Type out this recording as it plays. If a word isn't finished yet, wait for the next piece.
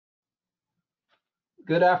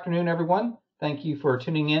Good afternoon, everyone. Thank you for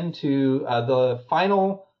tuning in to the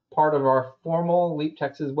final part of our formal Leap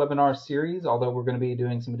Texas webinar series, although we're going to be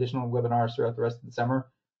doing some additional webinars throughout the rest of the summer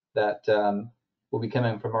that will be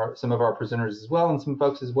coming from some of our presenters as well, and some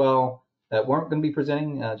folks as well that weren't going to be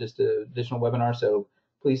presenting, just additional webinars. So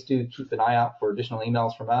please do keep an eye out for additional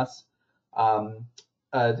emails from us.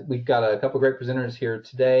 We've got a couple of great presenters here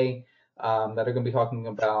today that are going to be talking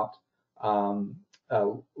about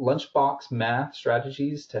Lunchbox math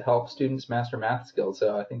strategies to help students master math skills.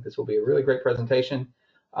 So I think this will be a really great presentation.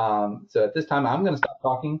 So at this time, I'm going to stop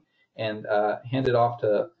talking and hand it off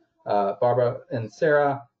to Barbara and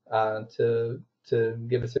Sarah to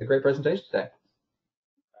give us a great presentation today.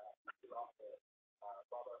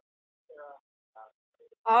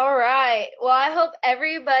 All right. Well, I hope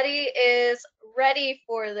everybody is ready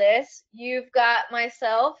for this. You've got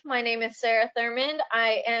myself. My name is Sarah Thurmond.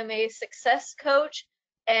 I am a success coach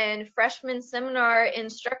and freshman seminar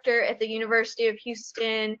instructor at the University of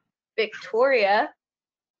Houston, Victoria.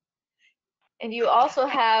 And you also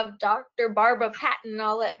have Dr. Barbara Patton.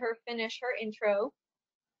 I'll let her finish her intro.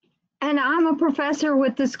 And I'm a professor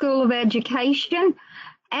with the School of Education.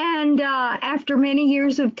 And after many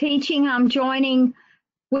years of teaching, I'm joining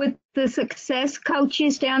with the success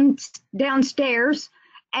coaches downstairs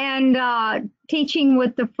and teaching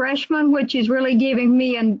with the freshmen, which is really giving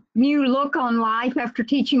me a new look on life after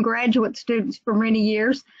teaching graduate students for many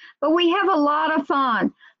years. But we have a lot of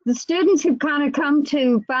fun. The students have kind of come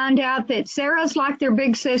to find out that Sarah's like their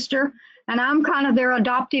big sister, and I'm kind of their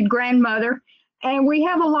adopted grandmother. And we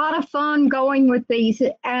have a lot of fun going with these.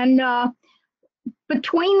 And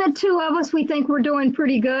between the two of us, we think we're doing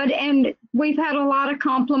pretty good, and we've had a lot of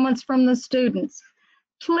compliments from the students.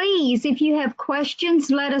 Please, if you have questions,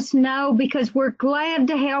 let us know, because we're glad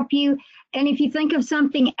to help you. And if you think of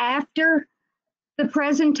something after the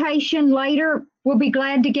presentation later, we'll be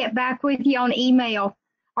glad to get back with you on email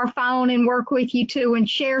or phone and work with you too and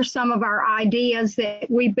share some of our ideas that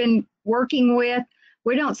we've been working with.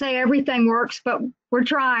 We don't say everything works, but we're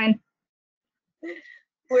trying.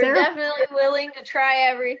 We're Sarah? definitely willing to try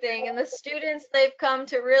everything. And the students, they've come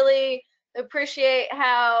to really appreciate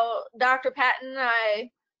how Dr. Patton and I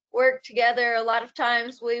work together. A lot of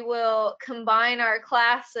times we will combine our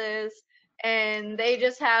classes and they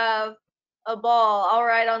just have a ball. I'll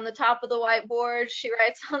write on the top of the whiteboard. She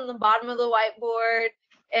writes on the bottom of the whiteboard.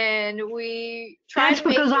 And we try That's to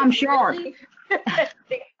make because I'm short. really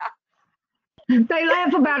They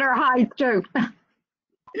laugh about our height too.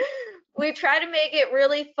 We try to make it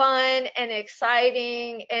really fun and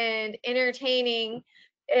exciting and entertaining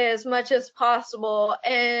as much as possible.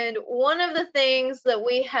 And one of the things that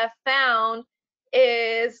we have found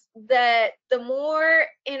is that the more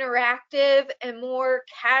interactive and more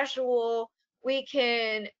casual we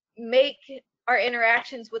can make our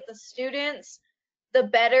interactions with the students, the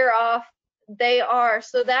better off they are.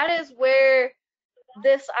 So that is where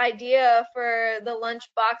this idea for the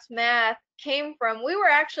Lunchbox math came from. We were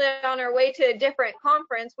actually on our way to a different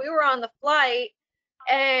conference. We were on the flight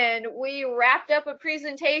and we wrapped up a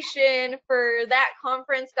presentation for that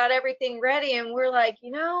conference, got everything ready, and we're like,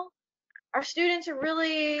 you know, our students are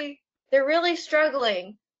they're really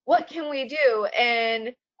struggling. What can we do?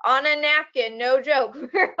 And on a napkin, no joke,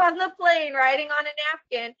 we're on the plane writing on a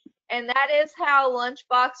napkin, and that is how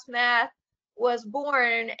Lunchbox math was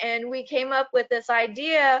born. And we came up with this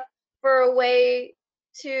idea for a way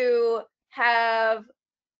to have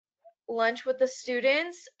lunch with the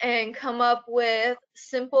students and come up with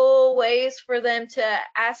simple ways for them to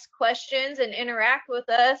ask questions and interact with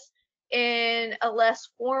us in a less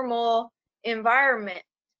formal environment.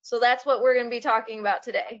 So that's what we're going to be talking about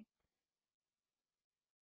today.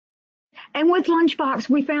 And with Lunchbox,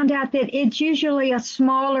 we found out that it's usually a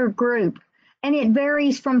smaller group, and it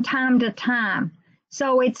varies from time to time.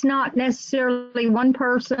 So it's not necessarily one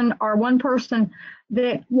person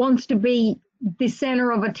that wants to be the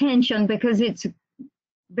center of attention, because it's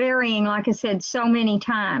varying, like I said, so many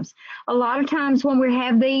times. A lot of times when we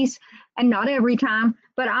have these, and not every time,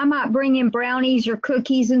 but I might bring in brownies or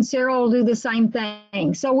cookies, and Sarah will do the same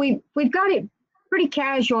thing. So we've got it pretty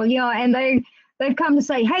casual, you know, and they've come to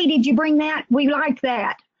say, hey, did you bring that? We like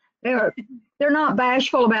that. They're not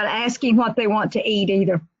bashful about asking what they want to eat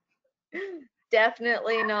either.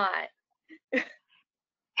 Definitely not.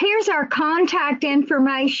 Here's our contact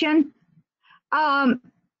information.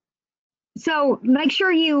 So make sure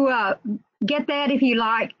you get that if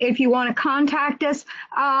you want to contact us.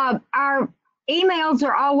 Our emails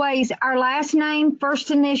are always our last name,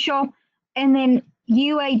 first initial, and then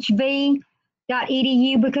uhv.edu,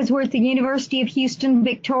 because we're at the University of Houston,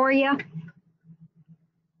 Victoria.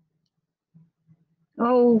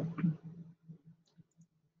 Oh,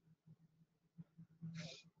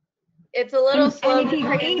 It's a little and slow if to you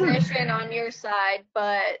transition on your side,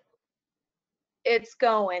 but it's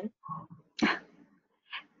going.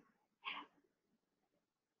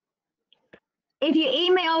 if you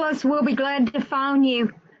email us, we'll be glad to phone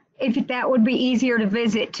you if that would be easier to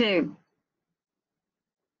visit too.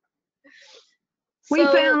 We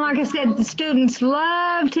found, like I said, the students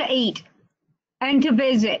love to eat and to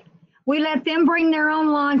visit. We let them bring their own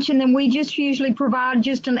lunch, and then we just usually provide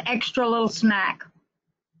just an extra little snack.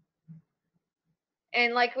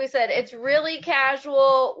 And like we said, it's really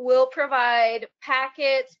casual. We'll provide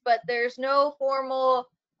packets, but there's no formal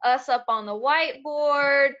us up on the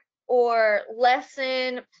whiteboard or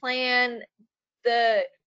lesson plan.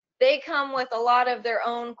 They come with a lot of their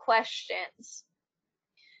own questions.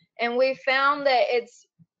 And we found that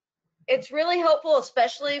it's really helpful,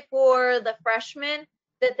 especially for the freshmen,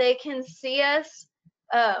 that they can see us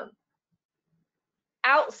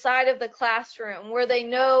outside of the classroom, where they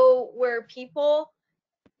know we're people,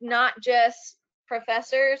 not just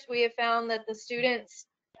professors. We have found that the students,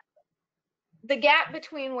 the gap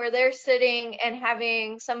between where they're sitting and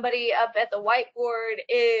having somebody up at the whiteboard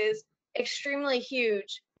is extremely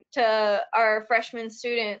huge to our freshman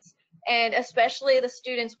students, and especially the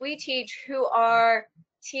students we teach who are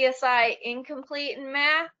TSI incomplete in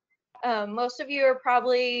math. Most of you are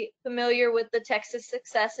probably familiar with the Texas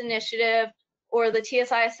Success Initiative or the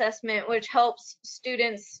TSI assessment, which helps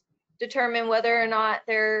students determine whether or not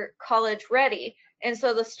they're college ready. And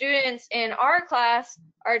so the students in our class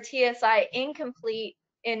are TSI incomplete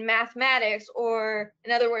in mathematics, or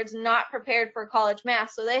in other words, not prepared for college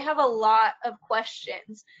math. So they have a lot of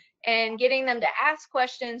questions, and getting them to ask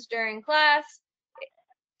questions during class,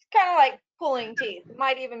 it's kind of like pulling teeth. It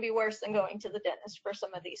might even be worse than going to the dentist for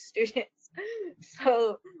some of these students.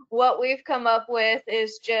 So what we've come up with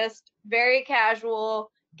is just very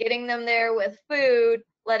casual, getting them there with food,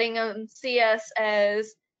 letting them see us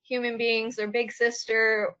as human beings, their big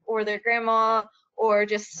sister or their grandma, or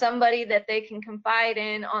just somebody that they can confide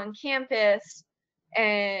in on campus,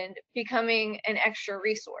 and becoming an extra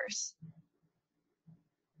resource.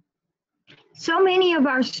 So many of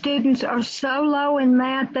our students are so low in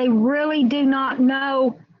math, they really do not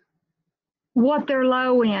know what they're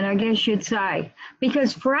low in, I guess you'd say,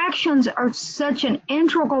 because fractions are such an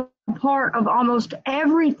integral part of almost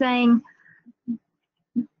everything.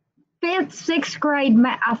 Fifth, sixth grade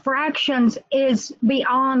fractions is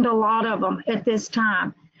beyond a lot of them at this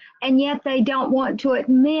time. And yet they don't want to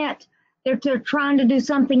admit that they're trying to do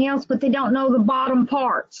something else, but they don't know the bottom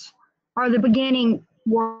parts or the beginning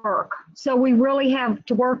work. So we really have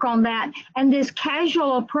to work on that. And this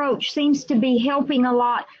casual approach seems to be helping a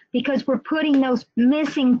lot, because we're putting those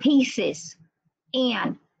missing pieces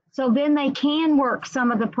in. So then they can work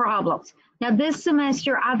some of the problems. Now this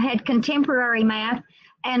semester I've had contemporary math,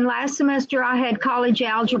 and last semester I had college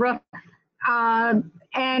algebra. And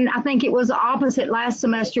I think it was opposite last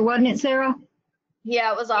semester, wasn't it, Sarah?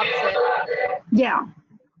 Yeah, it was opposite. Yeah.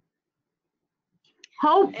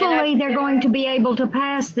 Hopefully they're going to be able to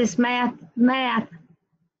pass this math. And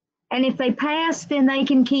if they pass, then they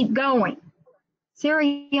can keep going. Sarah,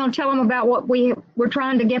 you want to tell them about what we're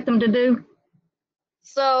trying to get them to do?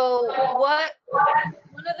 So one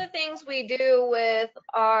of the things we do with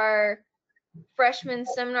our freshman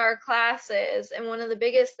seminar classes, and one of the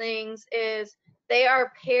biggest things, is they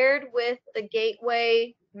are paired with the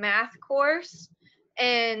Gateway math course.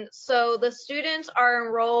 And so the students are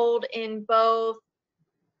enrolled in both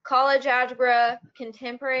college algebra,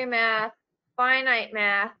 contemporary math, finite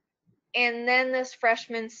math, and then this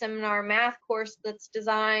freshman seminar math course that's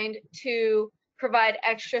designed to provide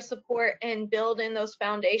extra support and build in those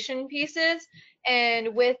foundation pieces.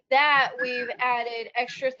 And with that, we've added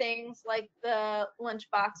extra things like the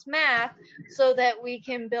Lunchbox math, so that we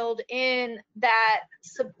can build in that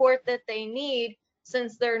support that they need,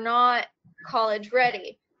 since they're not college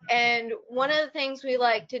ready. And one of the things we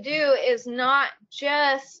like to do is not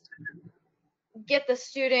just get the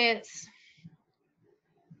students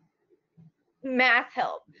math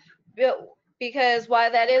help, because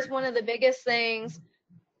while that is one of the biggest things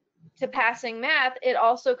to passing math, it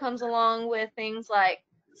also comes along with things like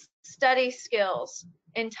study skills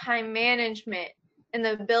and time management and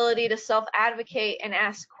the ability to self-advocate and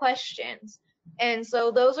ask questions. And so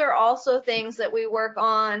those are also things that we work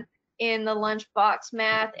on in the Lunchbox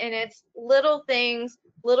math, and it's little things,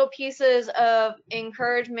 little pieces of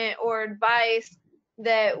encouragement or advice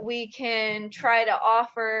that we can try to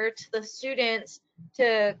offer to the students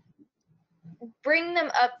to bring them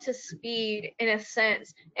up to speed, in a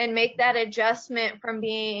sense, and make that adjustment from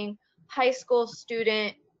being high school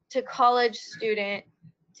student to college student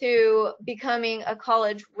to becoming a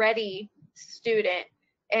college ready student.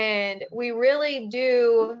 And we really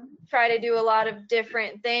do try to do a lot of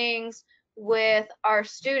different things with our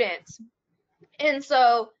students. And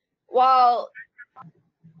so while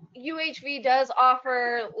UHV does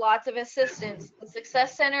offer lots of assistance, the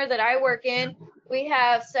Success Center that I work in, we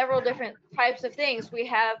have several different types of things. We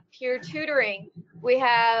have peer tutoring, we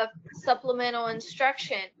have supplemental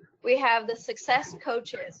instruction, we have the success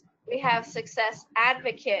coaches, we have success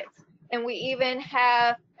advocates, and we even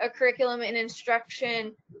have a curriculum and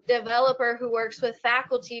instruction developer who works with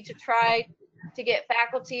faculty to try to get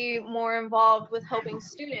faculty more involved with helping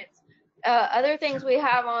students. Other things we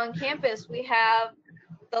have on campus, we have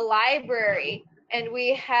the library, and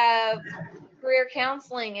we have career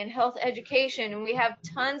counseling and health education, and we have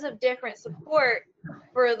tons of different support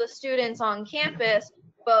for the students on campus,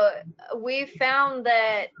 but we found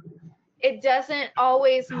that it doesn't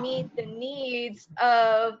always meet the needs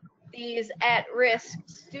of these at-risk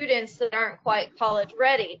students that aren't quite college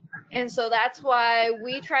ready. And so that's why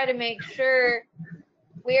we try to make sure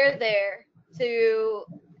we're there to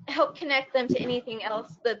help connect them to anything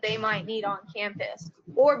else that they might need on campus,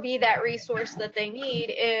 or be that resource that they need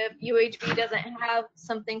if UHB doesn't have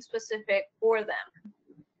something specific for them.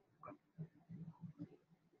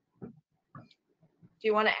 Do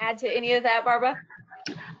you want to add to any of that, Barbara?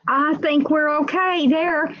 I think we're okay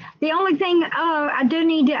there. The only thing I do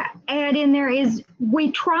need to add in there is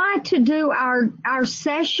we try to do our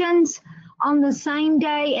sessions on the same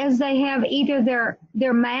day as they have either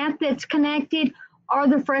their math that's connected or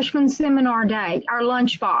the freshman seminar day, our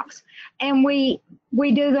lunchbox. And we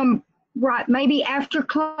do them right maybe after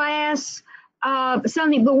class,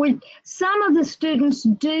 something, but some of the students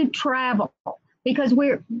do travel, because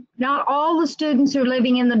not all the students are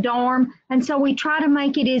living in the dorm, and so we try to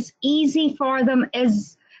make it as easy for them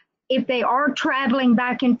as if they are traveling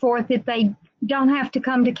back and forth, if they don't have to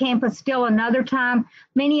come to campus still another time.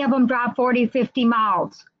 Many of them drive 40 or 50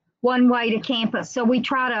 miles one way to campus, so we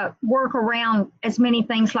try to work around as many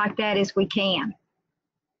things like that as we can.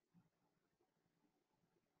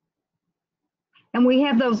 And we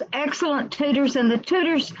have those excellent tutors, and the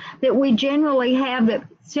tutors that we generally have that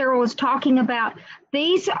Sarah was talking about,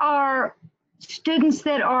 these are students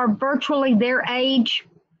that are virtually their age,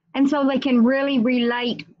 and so they can really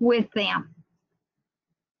relate with them.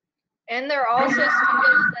 And they're also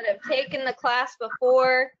students that have taken the class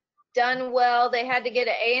before, done well. They had to get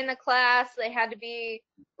an A in the class, they had to be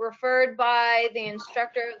referred by the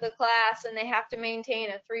instructor of the class, and they have to maintain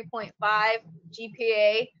a 3.5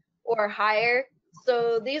 GPA or higher.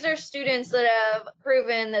 So these are students that have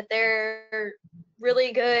proven that they're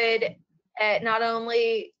really good at not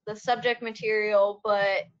only the subject material,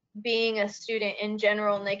 but being a student in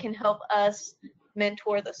general, and they can help us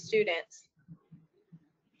mentor the students.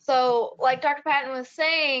 So like Dr. Patton was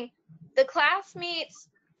saying, the class meets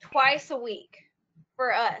twice a week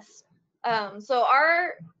for us. So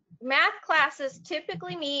our math classes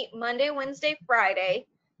typically meet Monday, Wednesday, Friday,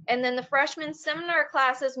 and then the freshman seminar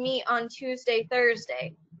classes meet on Tuesday,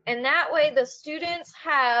 Thursday. And that way the students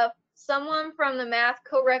have someone from the math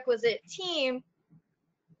co-requisite team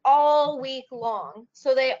all week long.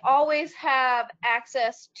 So they always have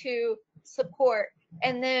access to support.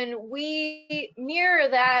 And then we mirror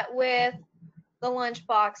that with the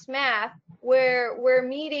Lunchbox math, where we're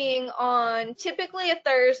meeting on typically a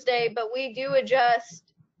Thursday, but we do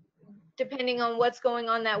adjust depending on what's going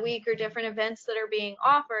on that week or different events that are being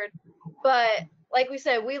offered. But like we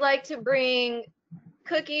said, we like to bring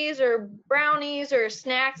cookies or brownies or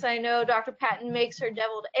snacks. I know Dr. Patton makes her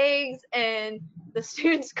deviled eggs, and the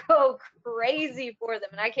students go crazy for them,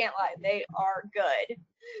 and I can't lie, they are good.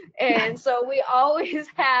 And so we always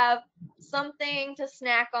have something to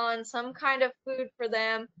snack on, some kind of food for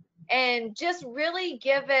them, and just really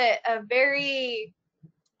give it a very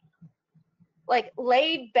like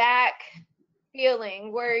laid back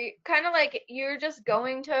feeling, where kind of like you're just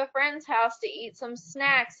going to a friend's house to eat some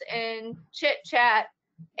snacks and chit chat.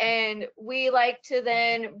 And we like to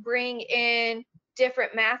then bring in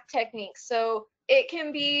different math techniques. So it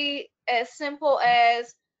can be as simple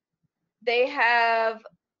as they have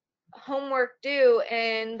homework due,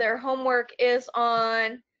 and their homework is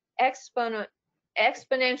on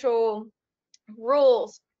exponential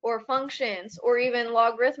rules or functions, or even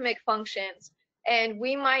logarithmic functions. And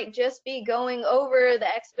we might just be going over the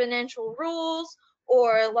exponential rules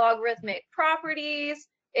or logarithmic properties.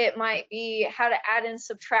 It might be how to add and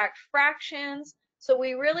subtract fractions. So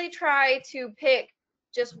we really try to pick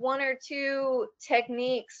just one or two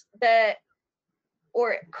techniques that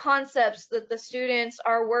or concepts that the students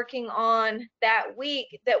are working on that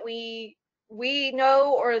week that we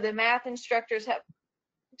know, or the math instructors have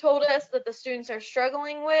told us that the students are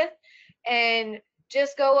struggling with, and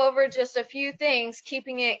just go over just a few things,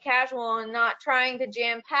 keeping it casual and not trying to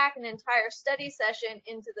jam pack an entire study session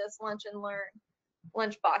into this lunch and learn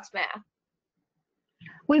lunchbox math.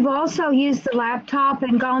 We've also used the laptop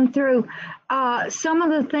and gone through some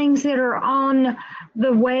of the things that are on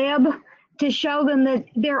the web to show them that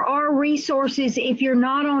there are resources if you're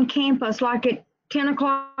not on campus, like at 10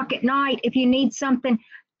 o'clock at night. If you need something,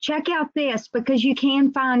 check out this, because you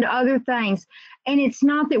can find other things. And it's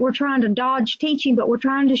not that we're trying to dodge teaching, but we're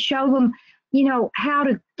trying to show them, you know, how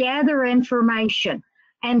to gather information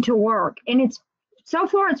and to work. And it's so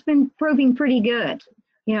far it's been proving pretty good,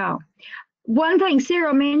 you know. One thing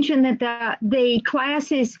Sarah mentioned, that the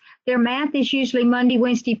classes, their math is usually Monday,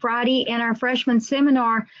 Wednesday, Friday, and our freshman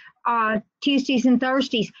seminar Tuesdays and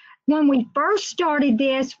Thursdays. When we first started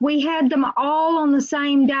this, we had them all on the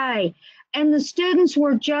same day, and the students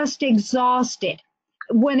were just exhausted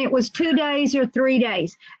when it was 2 days or 3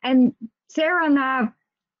 days. And Sarah and I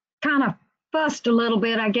kind of fussed a little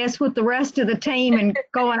bit, I guess, with the rest of the team and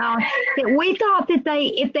going on, that we thought that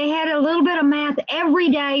if they had a little bit of math every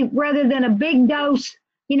day rather than a big dose,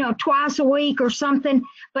 you know, twice a week or something,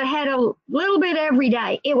 but had a little bit every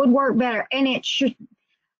day, it would work better. And it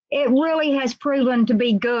really has proven to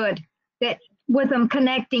be good, that with them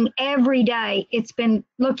connecting every day, it's been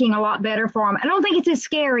looking a lot better for them. I don't think it's as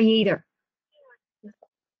scary either.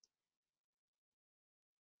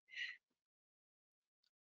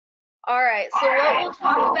 All right, so what we'll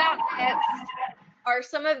talk about next are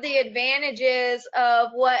some of the advantages of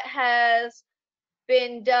what has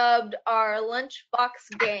been dubbed our Lunchbox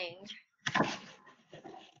gang.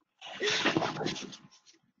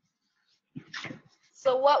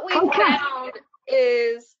 So what we found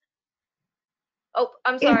is, oh,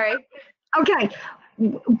 I'm sorry. Okay,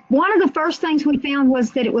 one of the first things we found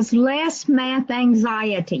was that it was less math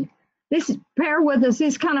anxiety. Bear with us,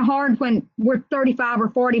 it's kind of hard when we're 35 or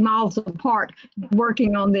 40 miles apart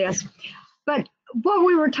working on this. But what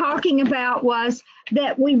we were talking about was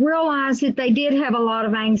that we realized that they did have a lot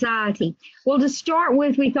of anxiety. Well, to start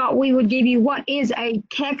with, we thought we would give you what is a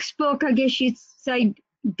textbook, I guess you'd say,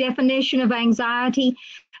 definition of anxiety.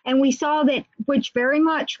 And we saw that, which very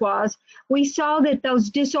much was, we saw that those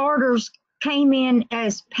disorders came in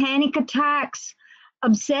as panic attacks,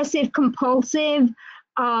 obsessive compulsive,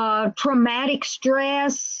 traumatic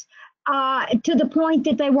stress, to the point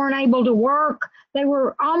that they weren't able to work. They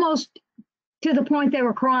were almost to the point they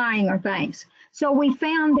were crying or things. So we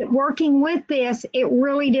found that working with this, it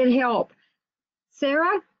really did help.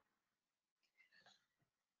 Sarah?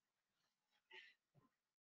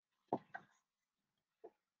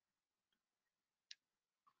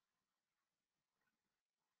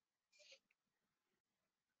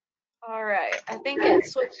 All right, I think it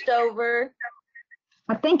switched over.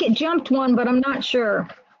 I think it jumped one, but I'm not sure.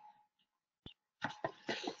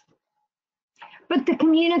 But the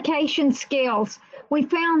communication skills, we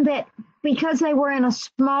found that because they were in a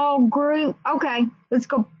small group, okay, let's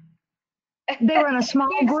go. They were in a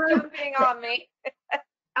small group. Jumping on me.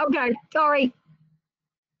 Okay, sorry.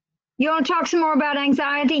 You want to talk some more about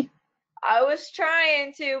anxiety? I was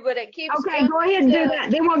trying to, but it keeps. Okay, go ahead and do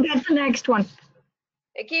that. Then we'll get to the next one.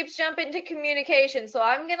 It keeps jumping to communication, so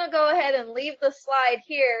I'm going to go ahead and leave the slide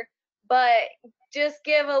here, but just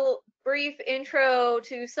give a brief intro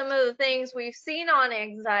to some of the things we've seen on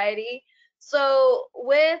anxiety. So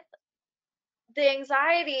with the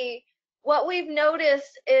anxiety, what we've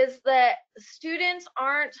noticed is that students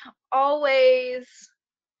aren't always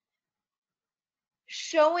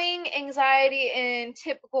showing anxiety in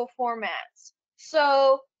typical formats.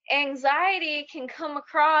 So anxiety can come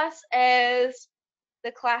across as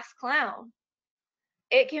the class clown.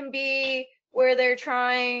 It can be where they're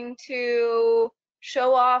trying to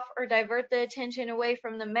show off or divert the attention away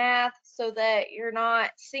from the math so that you're not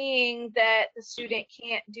seeing that the student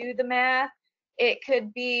can't do the math. It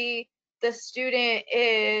could be the student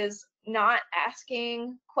is not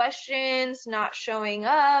asking questions, not showing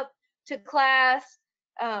up to class,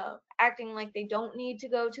 acting like they don't need to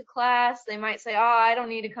go to class. They might say, oh, I don't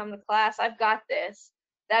need to come to class, I've got this.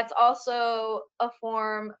 That's also a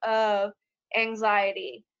form of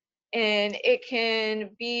anxiety. And it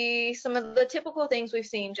can be some of the typical things we've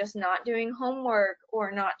seen, just not doing homework or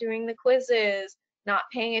not doing the quizzes, not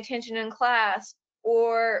paying attention in class,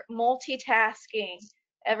 or multitasking.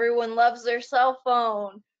 Everyone loves their cell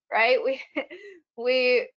phone, right?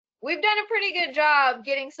 We've done a pretty good job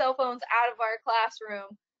getting cell phones out of our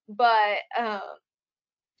classroom, but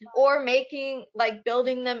or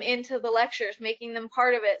building them into the lectures, making them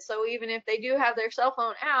part of it. So even if they do have their cell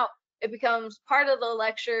phone out, it becomes part of the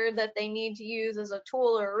lecture that they need to use as a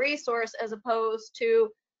tool or a resource, as opposed to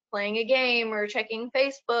playing a game or checking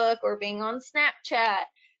Facebook or being on Snapchat,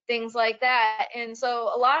 things like that. And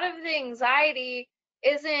so a lot of the anxiety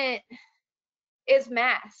is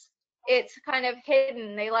masked. It's kind of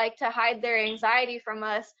hidden. They like to hide their anxiety from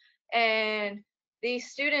us, and these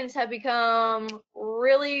students have become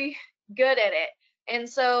really good at it. And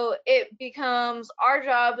so it becomes our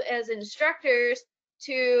job as instructors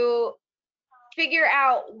to figure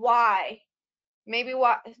out why. Maybe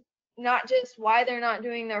why, not just why they're not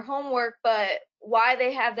doing their homework, but why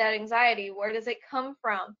they have that anxiety. Where does it come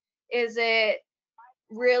from? Is it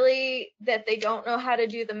really that they don't know how to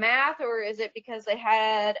do the math, or is it because they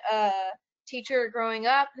had a teacher growing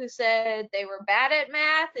up who said they were bad at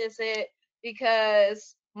math? Is it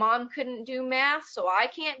because mom couldn't do math, so I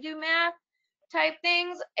can't do math type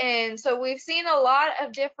things? And so we've seen a lot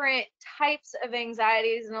of different types of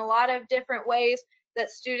anxieties and a lot of different ways that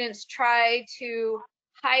students try to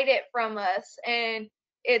hide it from us. And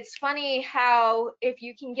it's funny how if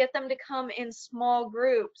you can get them to come in small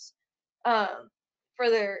groups, for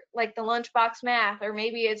their, like the Lunchbox math, or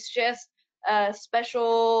maybe it's just a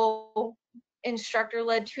special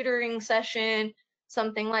instructor-led tutoring session,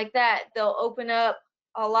 something like that, they'll open up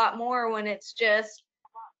a lot more when it's just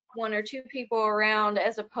 1 or 2 people around,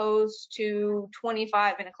 as opposed to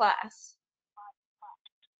 25 in a class.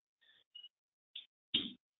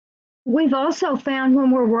 We've also found when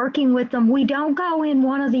we're working with them, we don't go in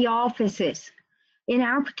one of the offices. In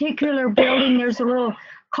our particular building, there's a little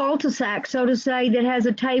cul-de-sac, so to say, that has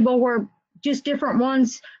a table where just different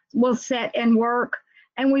ones will sit and work.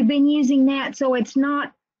 And we've been using that, so it's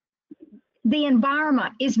not, the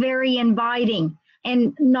environment is very inviting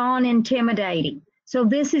and non-intimidating. So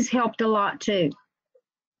this has helped a lot too.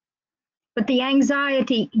 But the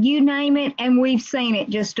anxiety, you name it, and we've seen it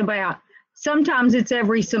just about. Sometimes it's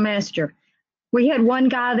every semester. We had one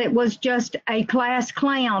guy that was just a class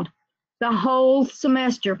clown the whole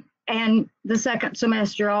semester and the second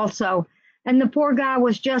semester also. And the poor guy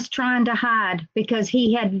was just trying to hide because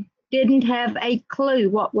he didn't have a clue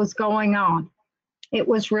what was going on. It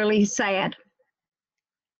was really sad.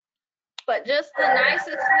 But just the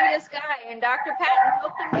nicest, sweetest guy, and Dr. Patton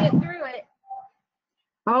helped him get through it.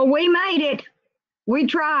 Oh, we made it. We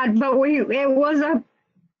tried, but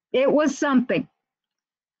it was something.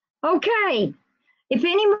 Okay. If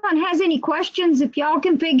anyone has any questions, if y'all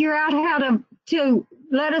can figure out how to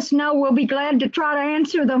let us know, we'll be glad to try to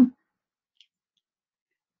answer them.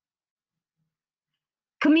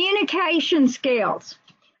 Communication skills.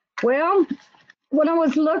 Well, when I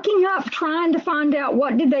was looking up, trying to find out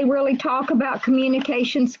what did they really talk about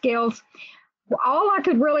communication skills, all I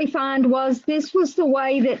could really find was this was the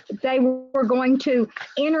way that they were going to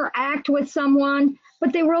interact with someone,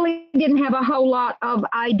 but they really didn't have a whole lot of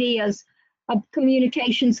ideas of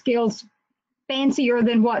communication skills fancier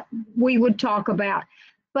than what we would talk about.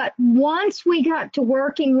 But once we got to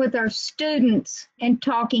working with our students and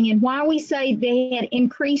talking, and why we say they had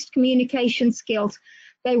increased communication skills,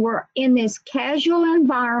 they were in this casual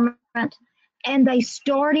environment and they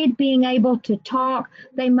started being able to talk.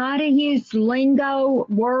 They might have used lingo,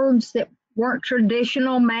 words that weren't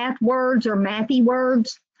traditional math words or mathy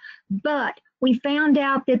words, but we found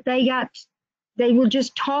out that they were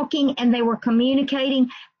just talking and they were communicating,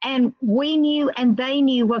 and we knew and they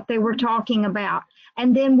knew what they were talking about.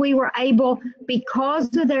 And then we were able,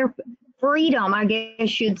 because of their freedom, I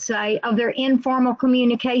guess you'd say, of their informal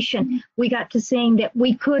communication, we got to seeing that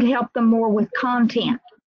we could help them more with content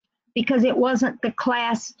because it wasn't the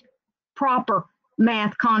class proper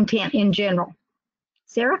math content in general.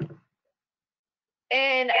 Sarah?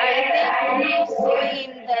 And I think we've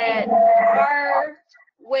seen that our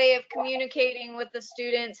way of communicating with the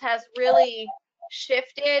students has really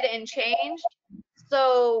shifted and changed.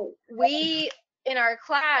 So we, in our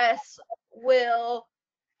class, will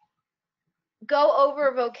go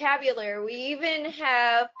over vocabulary. We even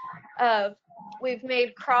have, we've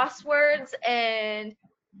made crosswords and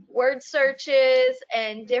word searches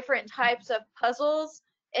and different types of puzzles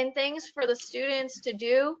and things for the students to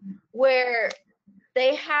do, where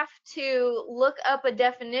they have to look up a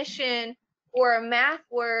definition or a math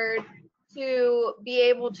word to be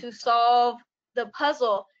able to solve the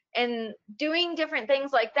puzzle. And doing different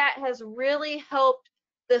things like that has really helped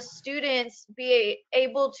the students be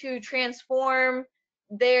able to transform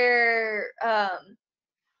their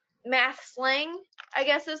math slang, I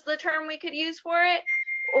guess is the term we could use for it,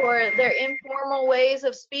 or their informal ways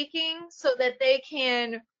of speaking, so that they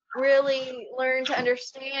can really learn to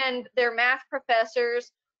understand their math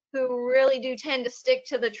professors who really do tend to stick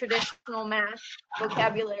to the traditional math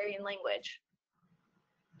vocabulary and language.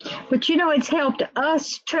 But you know, it's helped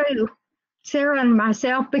us too, Sarah and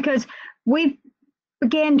myself, because we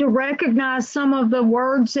began to recognize some of the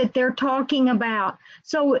words that they're talking about.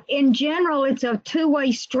 So in general, it's a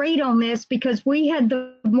two-way street on this, because we had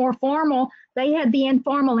the more formal, they had the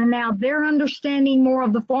informal, and now they're understanding more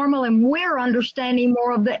of the formal and we're understanding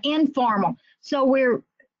more of the informal. So we're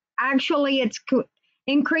actually, it's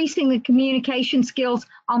increasing the communication skills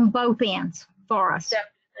on both ends for us.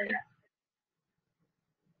 Definitely.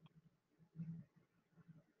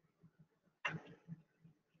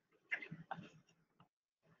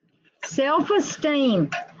 Self-esteem.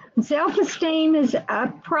 Self-esteem is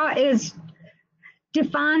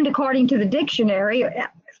defined according to the dictionary,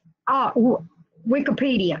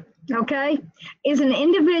 Wikipedia, okay, is an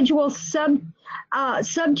individual's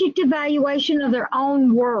subject evaluation of their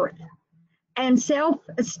own worth. And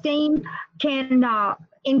self-esteem can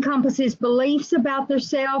encompasses beliefs about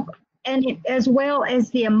themselves, and as well as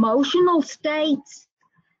the emotional states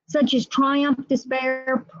such as triumph,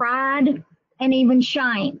 despair, pride, and even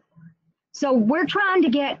shame. So we're trying to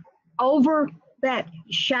get over that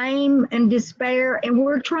shame and despair, and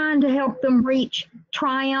we're trying to help them reach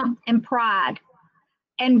triumph and pride.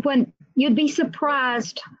 And when you'd be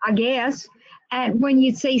surprised, I guess, and when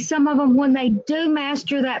you see some of them, when they do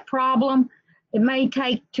master that problem, it may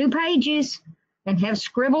take 2 pages and have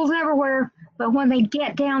scribbles everywhere, but when they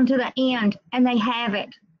get down to the end and they have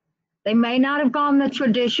it, they may not have gone the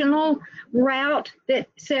traditional route that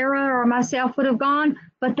Sarah or myself would have gone,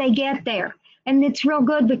 but they get there. And it's real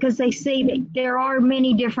good because they see that there are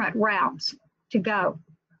many different routes to go.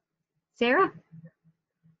 Sarah?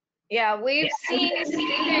 Yeah, we've seen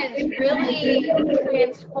students really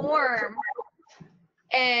transform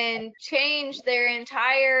and change their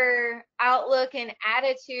entire outlook and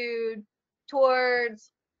attitude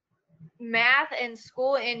towards math and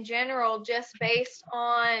school in general, just based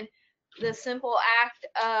on the simple act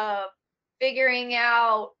of figuring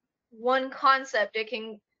out one concept. It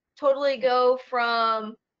can totally go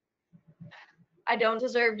from I don't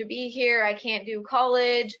deserve to be here, I can't do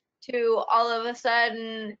college, to all of a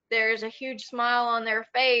sudden there's a huge smile on their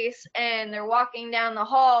face and they're walking down the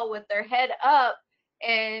hall with their head up,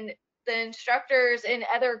 and the instructors in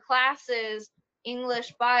other classes,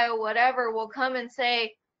 English, bio, whatever, will come and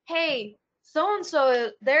say, hey, so-and-so,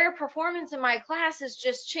 their performance in my class has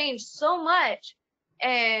just changed so much.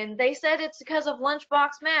 And they said it's because of Lunchbox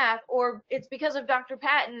Math, or it's because of Dr.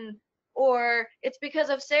 Patton, or it's because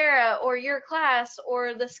of Sarah, or your class,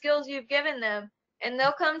 or the skills you've given them. And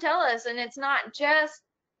they'll come tell us, and it's not just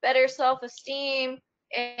better self-esteem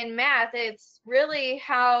in math, it's really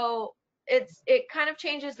how it kind of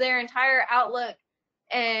changes their entire outlook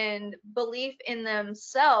and belief in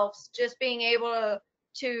themselves, just being able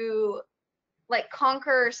to like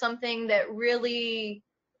conquer something that really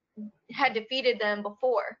had defeated them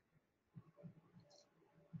before.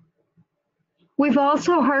 We've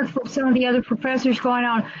also heard from some of the other professors going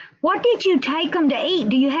on, what did you take them to eat?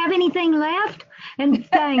 Do you have anything left? And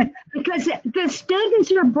saying, because the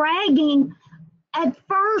students are bragging, at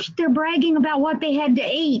first they're bragging about what they had to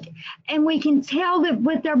eat. And we can tell that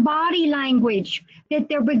with their body language, that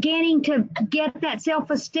they're beginning to get that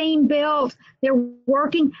self-esteem built. They're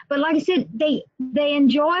working, but like I said, they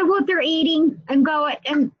enjoy what they're eating and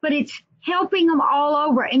but it's helping them all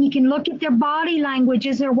over. And you can look at their body language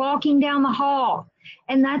as they're walking down the hall.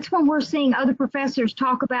 And that's when we're seeing other professors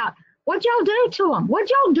talk about, what'd y'all do to them? What'd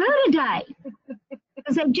y'all do today?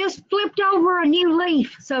 Because they've just flipped over a new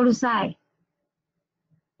leaf, so to say.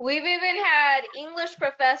 We've even had English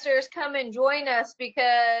professors come and join us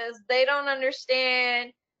because they don't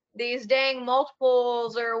understand these dang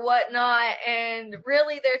multiples or whatnot, and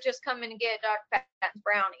really they're just coming to get Dr. Patton's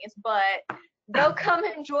brownies, but they'll come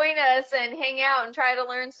and join us and hang out and try to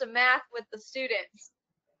learn some math with the students.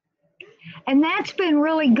 And that's been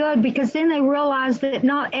really good, because then they realize that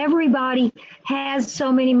not everybody has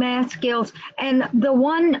so many math skills. And the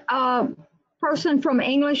one person from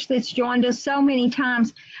English that's joined us so many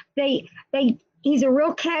times, he's a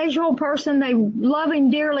real casual person. They love him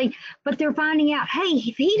dearly, but they're finding out, hey,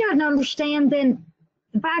 if he doesn't understand, then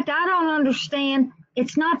in fact, I don't understand.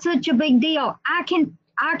 It's not such a big deal. I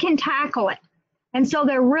can tackle it. And so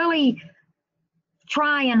they're really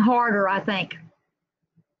trying harder, I think.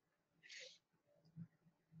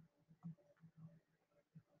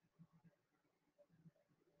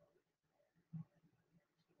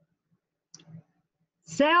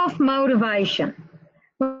 Self-motivation.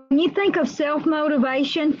 When you think of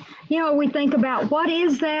self-motivation, we think about what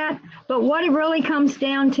is that, but what it really comes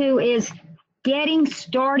down to is getting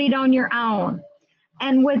started on your own.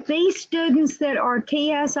 And with these students that are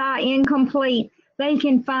TSI incomplete, they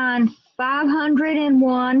can find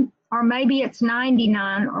 501, or maybe it's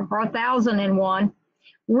 99 or 1,001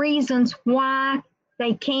 reasons why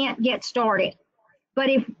they can't get started.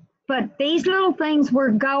 But these little things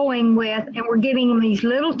we're going with, and we're giving them these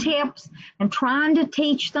little tips and trying to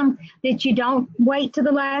teach them that you don't wait to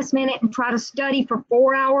the last minute and try to study for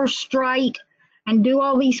 4 hours straight and do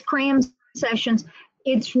all these cram sessions.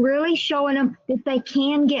 It's really showing them that they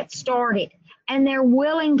can get started, and they're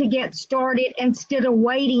willing to get started instead of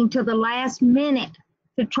waiting to the last minute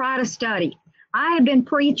to try to study. I have been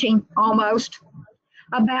preaching almost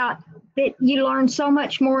about that you learn so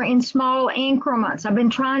much more in small increments. I've been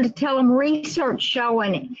trying to tell them research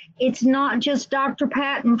showing it. It's not just Dr.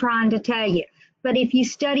 Patton trying to tell you, but if you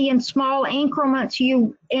study in small increments,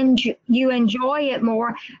 you enjoy it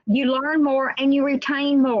more, you learn more, and you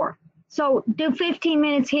retain more. So do 15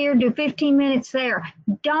 minutes here, do 15 minutes there.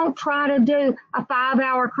 Don't try to do a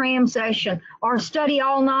 5-hour cram session or study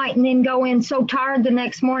all night and then go in so tired the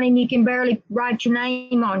next morning you can barely write your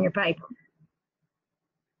name on your paper.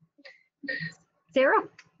 Sarah?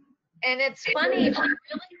 And it's funny, we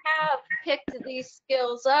really have picked these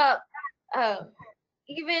skills up,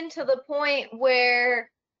 even to the point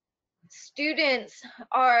where students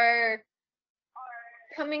are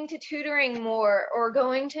coming to tutoring more or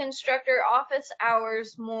going to instructor office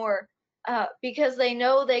hours more because they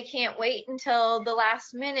know they can't wait until the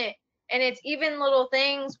last minute. And it's even little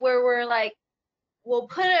things where we're like, we'll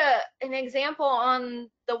put an example on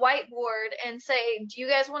the whiteboard and say, do you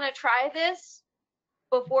guys want to try this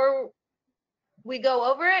before we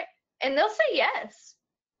go over it? And they'll say yes.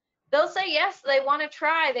 They'll say yes, they want to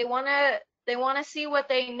try. They want to see what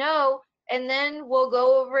they know, and then we'll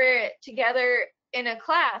go over it together in a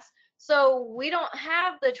class. So we don't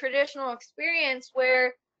have the traditional experience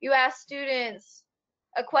where you ask students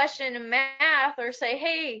a question in math or say,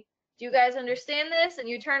 hey, do you guys understand this? And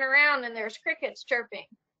you turn around and there's crickets chirping.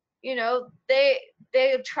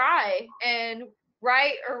 They try, and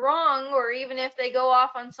right or wrong, or even if they go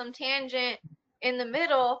off on some tangent in the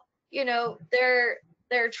middle, they're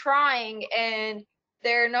trying, and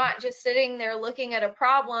they're not just sitting there looking at a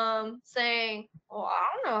problem saying, well, I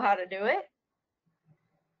don't know how to do it.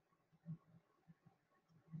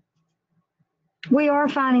 We are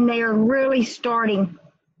finding they are really starting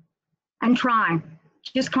and trying.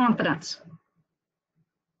 Just confidence.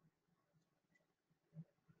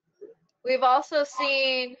 We've also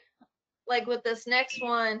seen, like with this next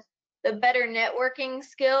one, the better networking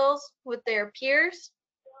skills with their peers.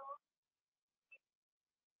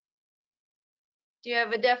 Do you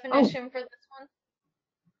have a definition for this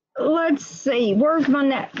one? Let's see, where's my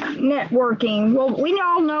networking? Well, we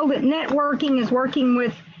all know that networking is working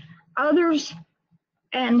with others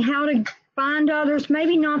and how to find others,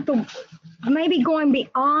 maybe going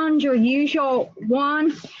beyond your usual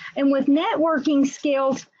one. And with networking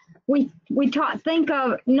skills, we think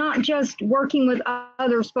of not just working with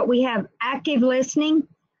others, but we have active listening,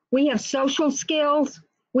 we have social skills,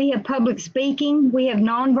 we have public speaking, we have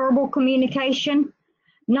nonverbal communication.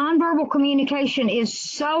 Nonverbal communication is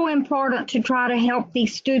so important to try to help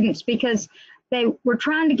these students because we're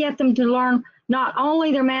trying to get them to learn not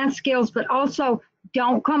only their math skills, but also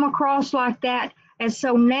don't come across like that as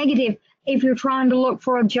so negative if you're trying to look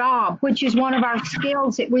for a job, which is one of our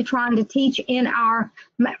skills that we're trying to teach in our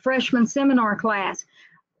freshman seminar class.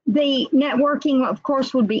 The networking, of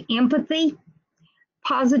course, would be empathy,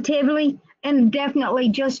 positively, and definitely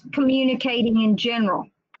just communicating in general.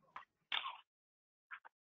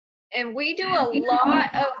 And we do a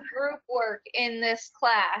lot of group work in this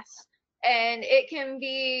class, and it can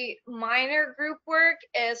be minor group work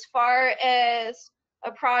as far as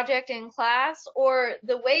a project in class, or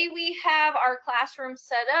the way we have our classroom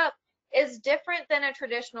set up is different than a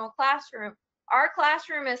traditional classroom. Our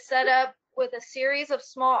classroom is set up with a series of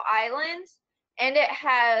small islands, and it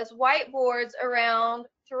has whiteboards around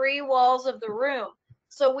 3 walls of the room.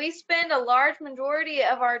 So we spend a large majority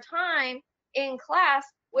of our time in class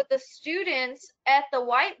with the students at the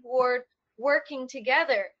whiteboard working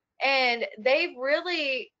together. And they've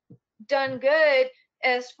really done good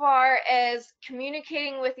as far as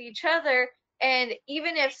communicating with each other. And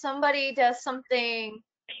even if somebody does something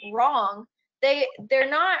wrong, they're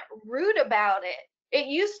not rude about it. It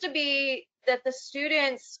used to be that the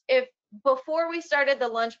students, before we started the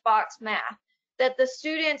Lunchbox math, that the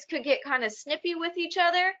students could get kind of snippy with each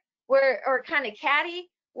other, or kind of catty,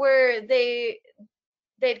 where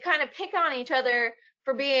they'd kind of pick on each other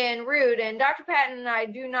for being rude. And Dr. Patton and I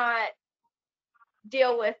do not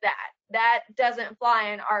deal with that. That doesn't fly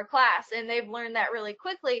in our class, and they've learned that really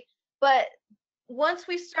quickly. But once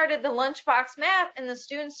we started the Lunchbox math and the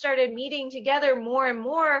students started meeting together more and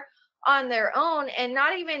more on their own, and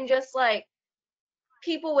not even just like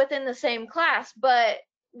people within the same class, but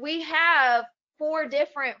we have 4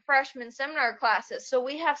 different freshman seminar classes. So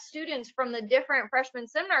we have students from the different freshman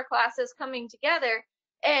seminar classes coming together,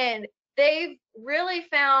 and they've really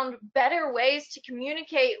found better ways to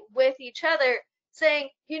communicate with each other, saying,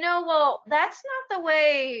 well, that's not the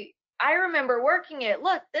way I remember working it.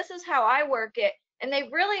 Look, this is how I work it. And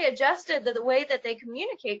they've really adjusted the way that they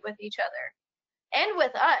communicate with each other and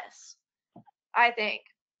with us. I think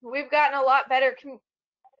we've gotten a lot better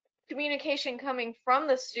communication coming from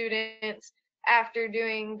the students after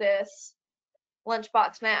doing this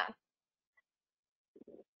Lunchbox math.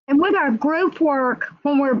 And with our group work,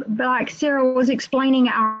 when we're, like Sarah was explaining,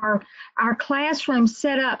 our classroom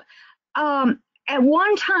set up, at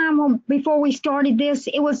one time before we started this,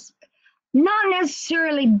 it was not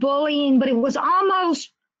necessarily bullying, but it was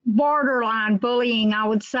almost borderline bullying, I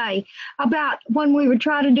would say, about when we would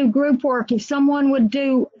try to do group work. If someone would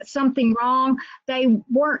do something wrong, they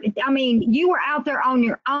weren't, I mean, you were out there on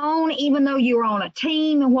your own, even though you were on a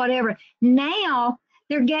team and whatever. Now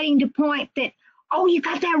they're getting to point that, oh, you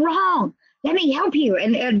got that wrong. Let me help you.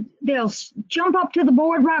 And they'll jump up to the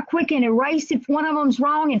board right quick and erase if one of them's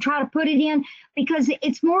wrong and try to put it in, because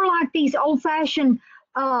it's more like these old-fashioned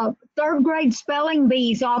third grade spelling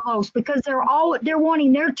bees almost, because they're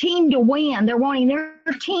wanting their team to win. They're wanting their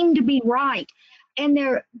team to be right. And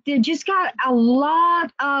they just got a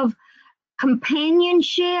lot of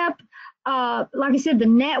companionship, like I said, the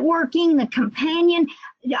networking, the companion,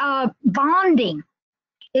 bonding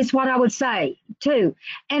is what I would say too.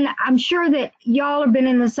 And I'm sure that y'all have been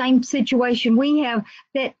in the same situation we have,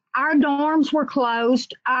 that our dorms were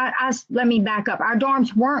closed. Let me back up. Our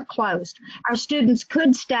dorms weren't closed. Our students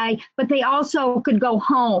could stay, but they also could go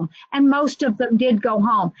home. And most of them did go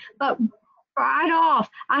home. But right off,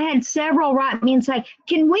 I had several write me and say,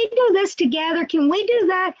 can we do this together? Can we do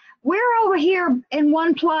that? We're over here in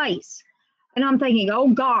one place. And I'm thinking, oh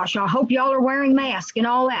gosh, I hope y'all are wearing masks and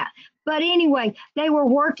all that. But anyway, they were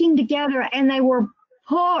working together, and they were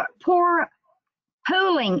pooling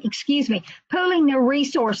their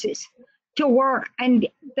resources to work. And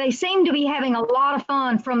they seemed to be having a lot of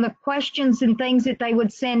fun from the questions and things that they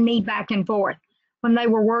would send me back and forth when they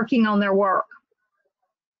were working on their work.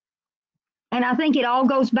 And I think it all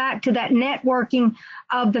goes back to that networking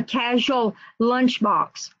of the casual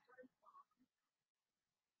lunchbox.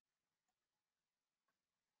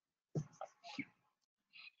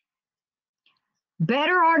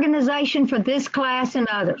 Better organization for this class and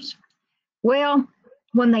others. Well,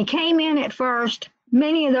 when they came in at first,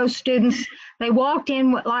 many of those students, they walked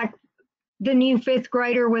in with like the new 5th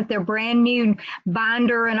grader with their brand new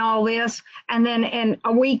binder and all this. And then in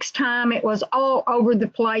a week's time, it was all over the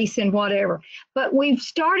place and whatever. But we've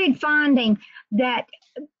started finding that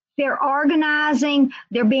they're organizing,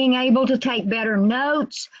 they're being able to take better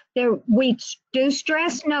notes. We do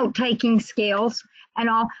stress note-taking skills and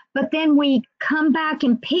all, but then we come back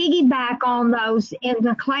and piggyback on those in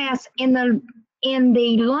the class, in the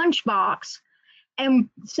lunchbox. And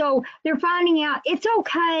so they're finding out it's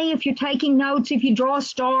okay if you're taking notes, if you draw a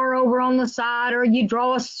star over on the side, or you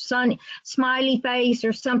draw a smiley face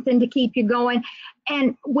or something to keep you going.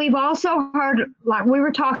 And we've also heard, like we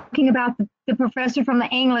were talking about the professor from the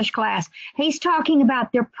English class, he's talking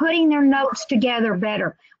about they're putting their notes together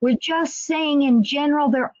better. We're just saying in general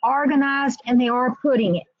they're organized and they are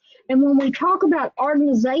putting it. And when we talk about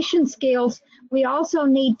organization skills, we also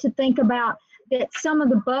need to think about that some of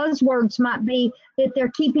the buzzwords might be that they're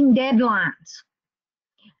keeping deadlines.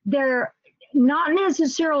 They're not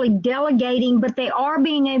necessarily delegating, but they are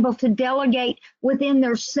being able to delegate within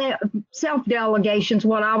their self-delegations,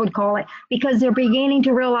 what I would call it, because they're beginning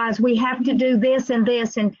to realize we have to do this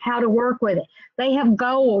and how to work with it. They have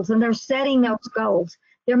goals and they're setting those goals.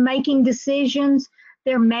 They're making decisions.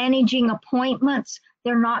 They're managing appointments.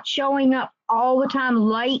 They're not showing up all the time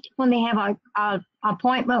late when they have a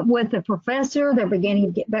appointment with a professor. They're beginning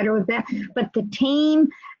to get better with that. But the team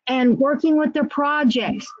and working with their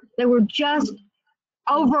projects, they were just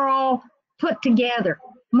overall put together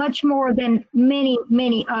much more than many,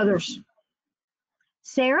 many others.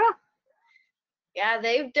 Sarah? Yeah,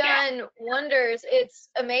 they've done wonders. It's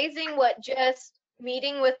amazing what just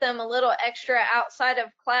meeting with them a little extra outside of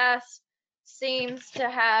class seems to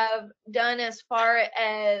have done as far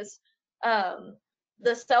as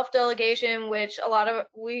the self-delegation, which a lot of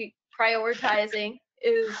we prioritizing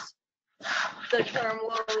is the term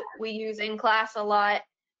we use in class a lot,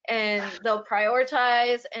 and they'll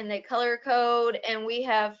prioritize and they color code, and we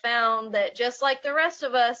have found that just like the rest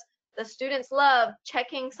of us, the students love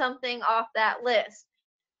checking something off that list.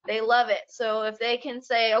 They love it. So if they can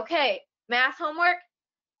say, okay, math homework,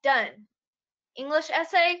 done. English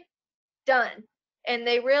essay, done. And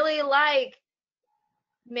they really like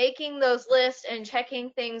making those lists and checking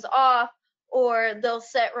things off, or they'll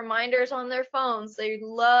set reminders on their phones. They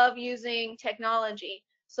love using technology.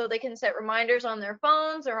 So they can set reminders on their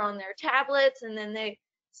phones or on their tablets, and then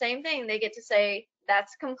same thing, they get to say,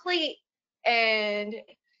 that's complete. And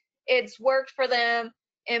it's worked for them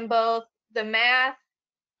in both the math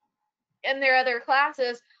and their other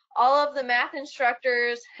classes. All of the math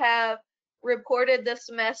instructors have reported this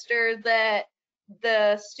semester that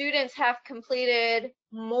the students have completed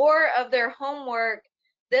more of their homework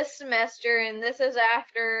this semester, and this is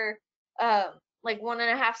after like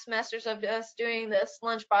 1.5 semesters of us doing this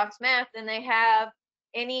Lunchbox math than they have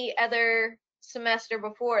any other semester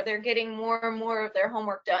before. They're getting more and more of their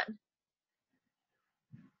homework done.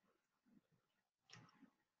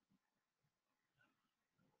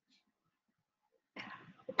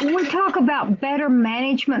 When we talk about better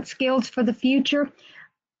management skills for the future,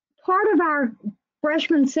 part of our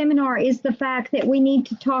freshman seminar is the fact that we need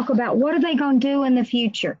to talk about what are they going to do in the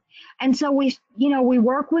future. And so we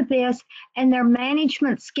work with this, and their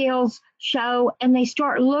management skills show, and they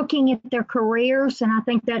start looking at their careers. And I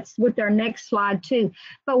think that's with their next slide too.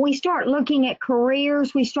 But we start looking at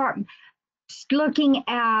careers. We start looking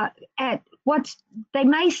at they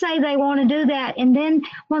may say they want to do that, and then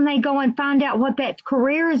when they go and find out what that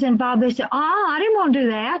career is involved, they say, oh, I didn't want to do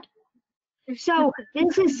that. So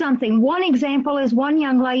this is something. One example is one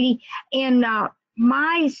young lady in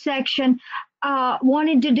my section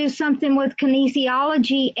wanted to do something with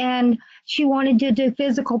kinesiology, and she wanted to do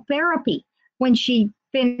physical therapy when she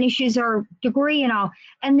finishes her degree and all.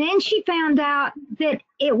 And then she found out that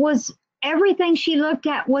it was everything she looked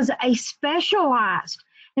at was a specialized.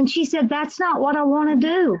 And she said, that's not what I want to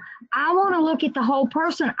do. I want to look at the whole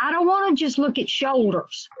person. I don't want to just look at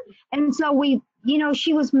shoulders. And so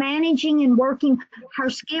she was managing and working her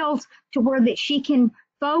skills to where that she can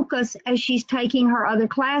focus as she's taking her other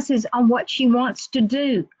classes on what she wants to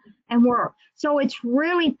do and work. So it's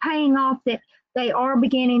really paying off that they are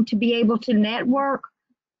beginning to be able to network,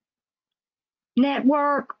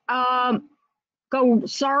 go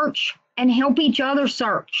search, and help each other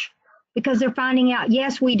search, because they're finding out,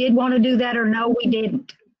 yes, we did want to do that, or no, we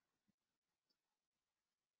didn't.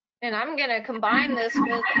 And I'm going to combine this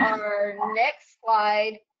with our next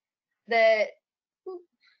slide that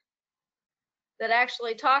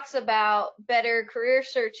actually talks about better career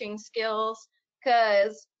searching skills,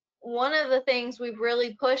 because one of the things we've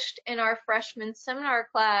really pushed in our freshman seminar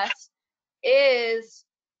class is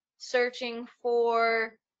searching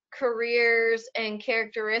for careers and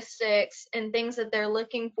characteristics and things that they're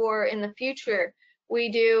looking for in the future.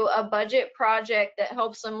 We do a budget project that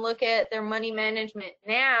helps them look at their money management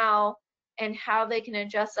now and how they can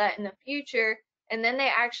adjust that in the future. And then they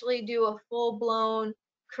actually do a full-blown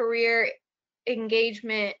career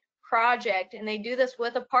engagement project. And they do this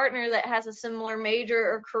with a partner that has a similar major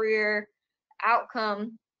or career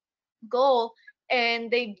outcome goal.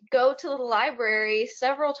 And they go to the library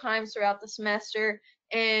several times throughout the semester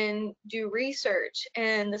and do research.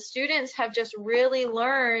 And the students have just really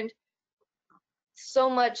learned so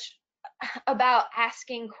much about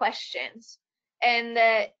asking questions, and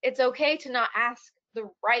that it's okay to not ask the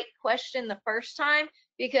right question the first time,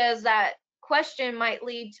 because that question might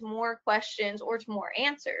lead to more questions or to more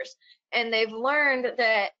answers. And they've learned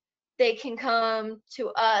that they can come to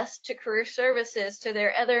us, to career services, to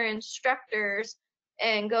their other instructors,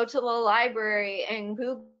 and go to the library and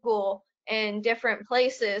Google and different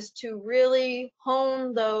places to really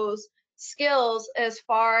hone those skills as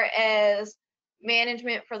far as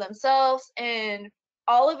management for themselves. And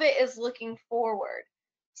all of it is looking forward.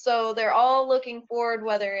 So they're all looking forward,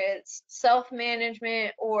 whether it's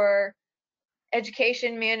self-management or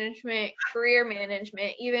education management, career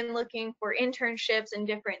management, even looking for internships and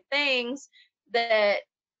different things that,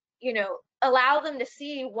 allow them to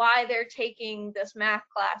see why they're taking this math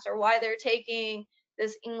class or why they're taking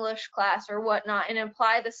this English class or whatnot, and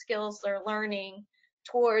apply the skills they're learning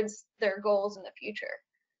towards their goals in the future.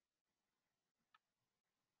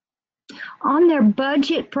 On their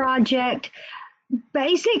budget project,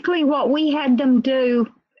 basically what we had them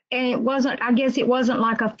do, and I guess it wasn't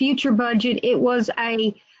like a future budget, it was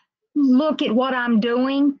a look at what I'm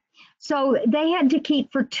doing. So they had to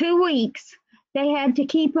keep for 2 weeks, they had to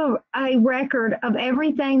keep a record of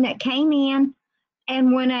everything that came in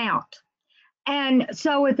and went out. And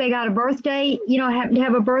so if they got a birthday, happen to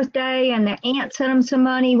have a birthday and their aunt sent them some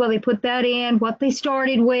money, well, they put that in, what they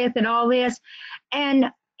started with and all this. And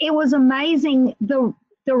it was amazing the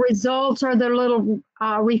results or their little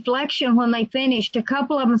reflection when they finished. A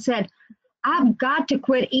couple of them said, I've got to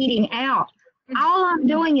quit eating out. All I'm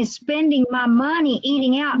doing is spending my money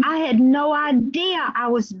eating out. I had no idea I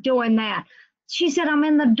was doing that. She said, I'm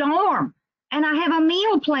in the dorm and I have a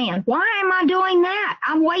meal plan. Why am I doing that?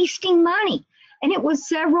 I'm wasting money. And it was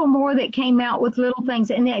several more that came out with little things.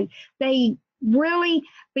 And they really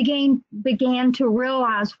began to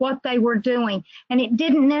realize what they were doing. And it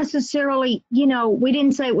didn't necessarily, we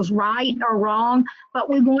didn't say it was right or wrong, but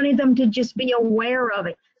we wanted them to just be aware of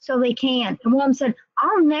it so they can. And one said,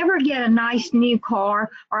 I'll never get a nice new car,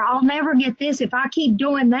 or I'll never get this. If I keep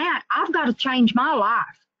doing that, I've got to change my life.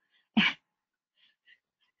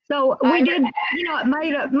 So we did,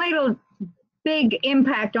 it made a big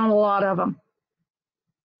impact on a lot of them.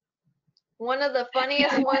 One of the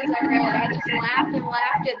funniest ones I read, I just laughed and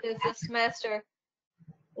laughed at this semester.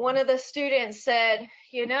 One of the students said,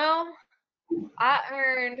 I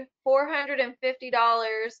earned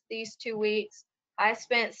 $450 these 2 weeks. I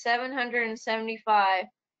spent $775. If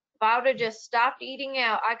I would have just stopped eating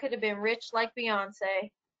out, I could have been rich like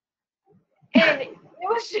Beyonce. And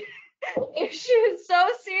she was so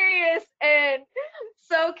serious and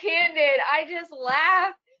so candid. I just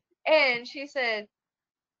laughed. And she said,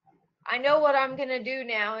 I know what I'm going to do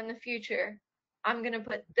now in the future. I'm going to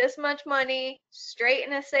put this much money straight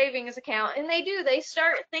in a savings account. And they do. They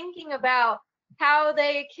start thinking about how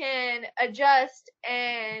they can adjust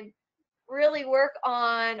and really work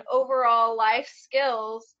on overall life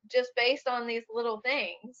skills just based on these little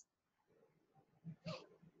things.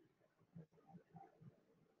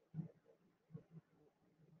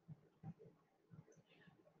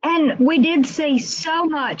 And we did see so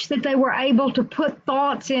much that they were able to put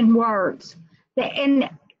thoughts in words. And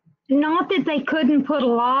not that they couldn't put a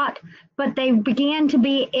lot, but they began to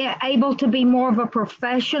be able to be more of a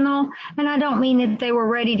professional. And I don't mean that they were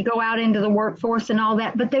ready to go out into the workforce and all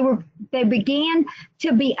that, but they began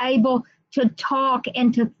to be able to talk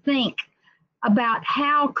and to think about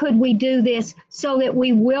how could we do this so that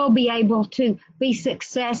we will be able to be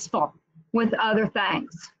successful with other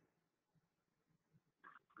things.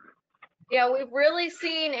 Yeah, we've really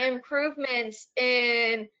seen improvements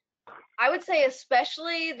in, I would say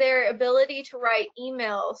especially their ability to write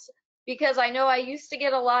emails, because I know I used to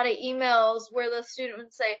get a lot of emails where the student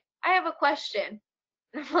would say, I have a question.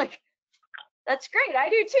 And I'm like, that's great, I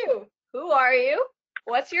do too. Who are you?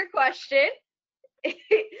 What's your question?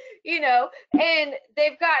 And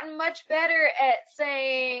they've gotten much better at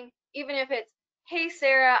saying, even if it's, hey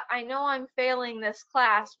Sarah, I know I'm failing this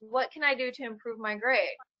class. What can I do to improve my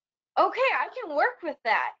grade? Okay, I can work with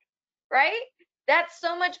that, right? That's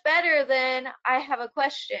so much better than I have a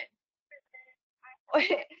question.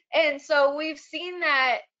 And so we've seen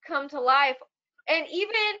that come to life. And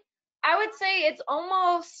even, I would say it's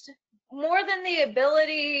almost more than the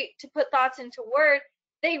ability to put thoughts into words.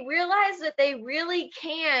 They realize that they really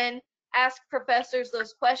can ask professors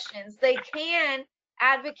those questions. They can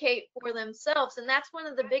advocate for themselves. And that's one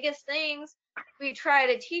of the biggest things we try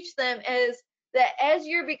to teach them is that as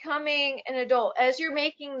you're becoming an adult, as you're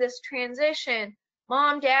making this transition,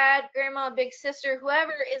 mom, dad, grandma, big sister,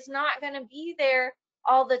 whoever is not going to be there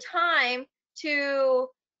all the time to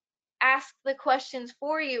ask the questions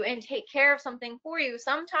for you and take care of something for you.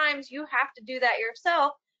 Sometimes you have to do that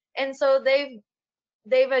yourself. And so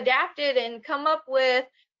they've adapted and come up with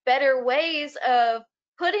better ways of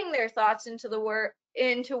putting their thoughts into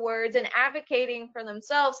words and advocating for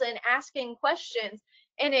themselves and asking questions.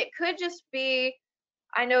 And it could just be,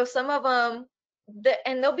 I know some of them,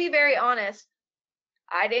 and they'll be very honest,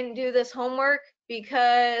 I didn't do this homework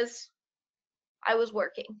because I was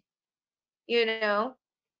working.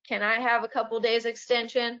 Can I have a couple days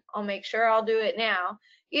extension? I'll make sure I'll do it now.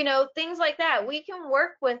 Things like that. We can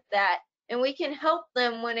work with that, and we can help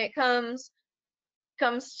them when it comes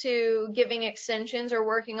to giving extensions or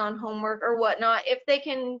working on homework or whatnot, if they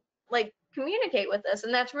can communicate with us.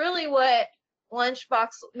 And that's really what Lunchbox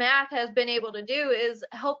Math has been able to do, is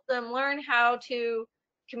help them learn how to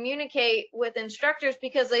communicate with instructors,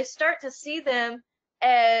 because they start to see them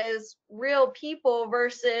as real people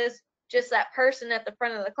versus just that person at the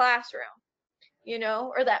front of the classroom,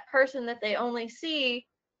 or that person that they only see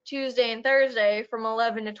Tuesday and Thursday from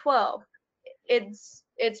 11 to 12.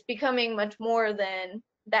 It's becoming much more than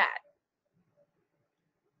that.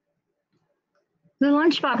 The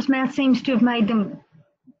Lunchbox Math seems to have made them,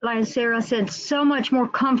 like Sarah said, so much more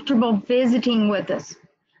comfortable visiting with us.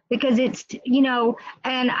 because it's,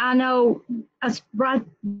 and I know us right,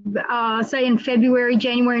 say in February,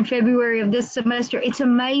 January and February of this semester, it's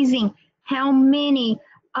amazing how many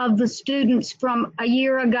of the students from a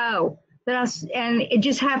year ago and it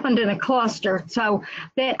just happened in a cluster. So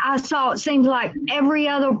that I saw, it seems like every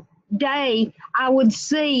other day I would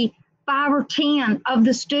see 5 or 10 of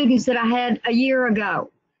the students that I had a year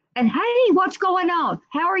ago. And hey, what's going on?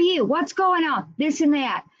 How are you? What's going on? This and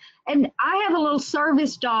that. And I have a little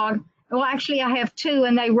service dog. Well, actually, I have 2,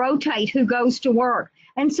 and they rotate who goes to work.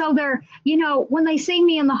 And so they're, when they see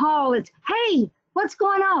me in the hall, it's, hey, what's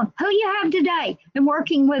going on? Who you have today? And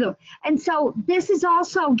working with them. And so this has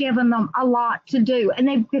also given them a lot to do. And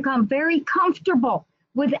they've become very comfortable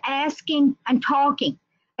with asking and talking.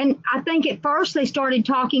 And I think at first they started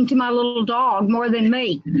talking to my little dog more than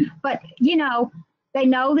me. But, they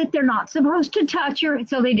know that they're not supposed to touch her,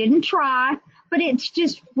 so they didn't try. But it's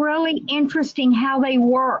just really interesting how they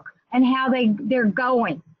work and how they're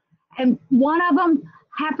going. And one of them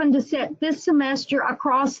happened to sit this semester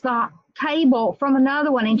across the table from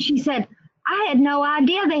another one, and she said, I had no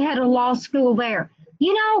idea they had a law school there.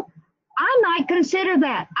 I might consider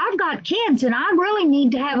that. I've got kids, and I really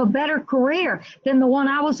need to have a better career than the one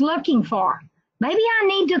I was looking for. Maybe I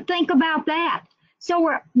need to think about that.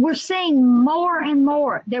 So we're seeing more and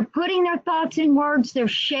more. They're putting their thoughts in words, they're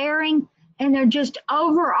sharing, and they're just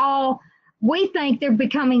overall, we think they're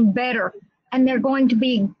becoming better, and they're going to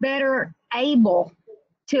be better able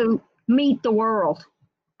to meet the world.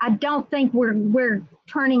 I don't think we're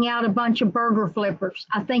turning out a bunch of burger flippers.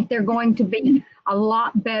 I think they're going to be a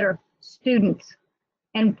lot better students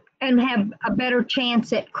and have a better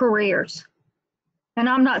chance at careers. And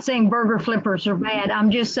I'm not saying burger flippers are bad. I'm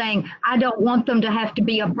just saying I don't want them to have to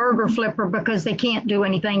be a burger flipper because they can't do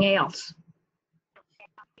anything else.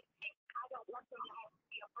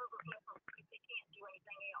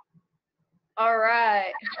 All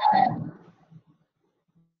right.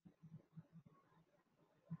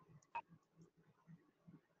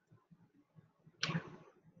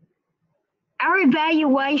 Our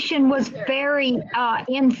evaluation was very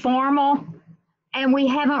informal, and we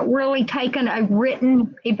haven't really taken a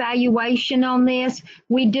written evaluation on this.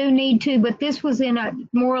 We do need to, but this was in a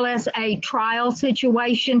more or less a trial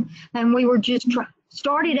situation, and we were just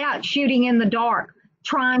started out shooting in the dark,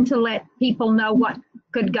 trying to let people know what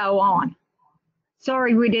could go on.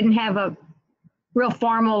 Sorry, we didn't have a real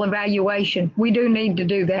formal evaluation. We do need to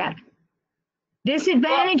do that.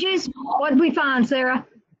 Disadvantages? What did we find, Sarah?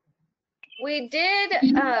 We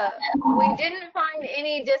didn't find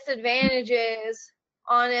any disadvantages,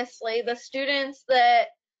 honestly. The students that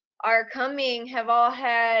are coming have all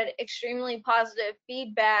had extremely positive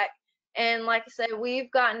feedback. And like I said,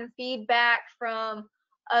 we've gotten feedback from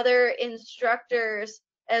other instructors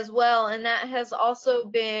as well. And that has also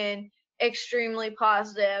been extremely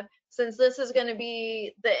positive. Since this is going to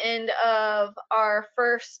be the end of our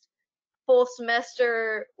first full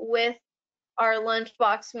semester with our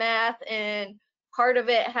Lunchbox math, and part of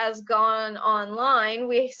it has gone online.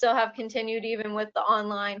 We still have continued even with the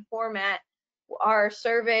online format. Our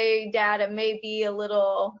survey data may be a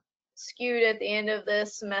little skewed at the end of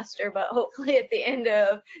this semester, but hopefully at the end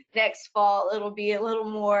of next fall, it'll be a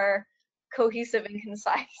little more cohesive and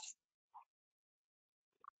concise.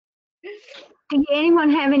 Do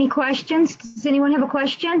anyone have any questions? Does anyone have a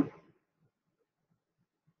question?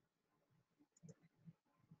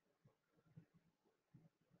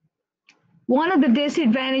 One of the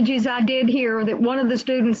disadvantages I did hear that one of the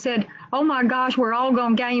students said, oh my gosh, we're all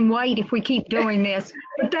going to gain weight if we keep doing this.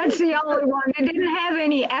 But that's the only one. It didn't have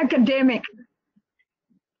any academic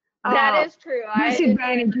that is true.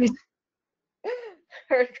 disadvantages. I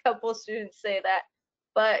heard a couple of students say that.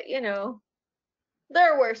 But,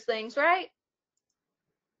 there are worse things, right?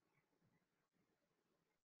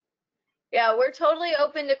 Yeah, we're totally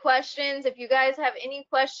open to questions. If you guys have any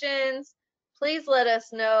questions, please let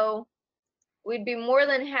us know. We'd be more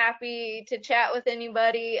than happy to chat with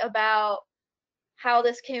anybody about how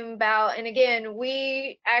this came about. And again,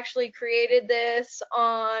 we actually created this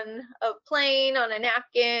on a plane, on a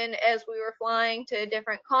napkin, as we were flying to a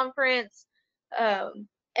different conference.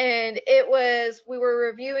 And we were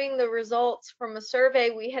reviewing the results from a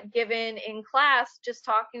survey we had given in class, just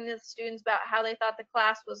talking to the students about how they thought the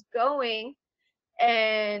class was going.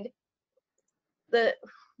 And the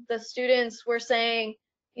students were saying,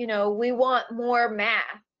 we want more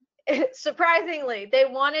math. Surprisingly, they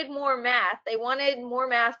wanted more math. They wanted more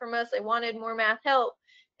math from us. They wanted more math help.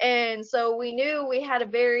 And so we knew we had a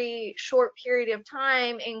very short period of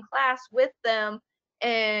time in class with them.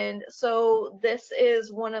 And so this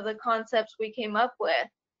is one of the concepts we came up with.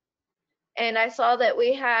 And I saw that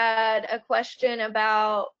we had a question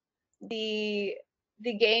about the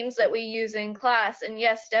games that we use in class. And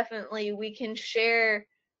yes, definitely we can share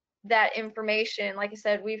that information. Like I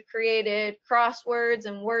said, we've created crosswords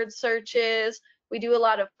and word searches. We do a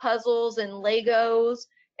lot of puzzles and Legos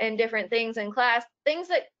and different things in class, things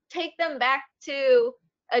that take them back to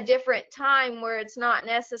a different time where it's not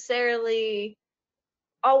necessarily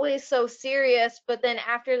always so serious, but then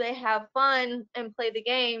after they have fun and play the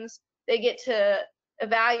games, they get to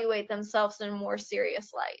evaluate themselves in a more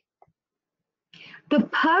serious light. The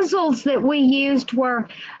puzzles that we used were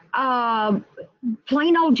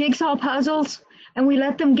plain old jigsaw puzzles, and we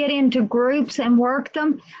let them get into groups and work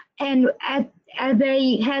them. And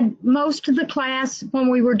they had most of the class, when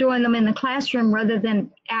we were doing them in the classroom rather than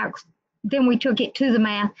out, then we took it to the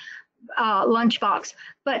math lunchbox.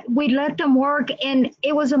 But we let them work, and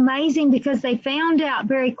it was amazing because they found out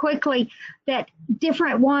very quickly that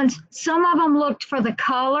different ones, some of them looked for the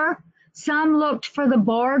color, some looked for the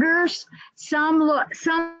borders, some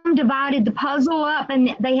divided the puzzle up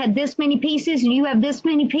and they had this many pieces and you have this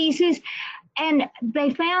many pieces. And they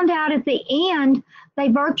found out at the end, they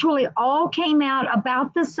virtually all came out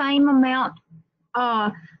about the same amount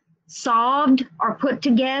solved or put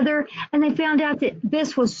together. And they found out that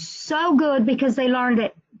this was so good because they learned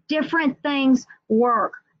that different things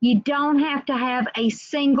work. You don't have to have a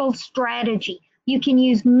single strategy. You can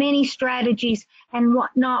use many strategies, and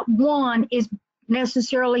not one is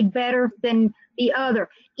necessarily better than the other.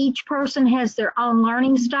 Each person has their own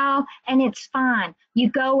learning style, and it's fine. You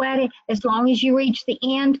go at it as long as you reach the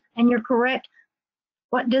end and you're correct.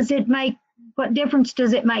 What does it make? What difference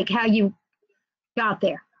does it make how you got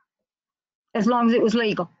there? As long as it was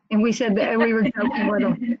legal. And we said that we were joking with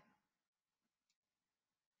them.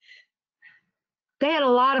 They had a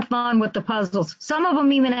lot of fun with the puzzles. Some of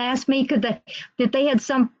them even asked me that they had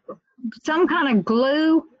some kind of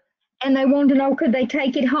glue, and they wanted to know could they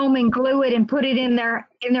take it home and glue it and put it in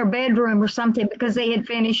their bedroom or something because they had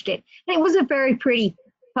finished it. And it was a very pretty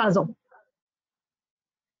puzzle.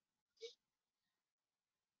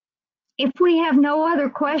 If we have no other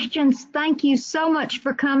questions, thank you so much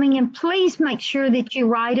for coming, and please make sure that you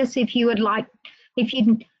write us if you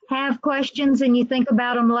have questions and you think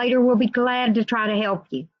about them later. We'll be glad to try to help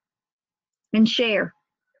you and share.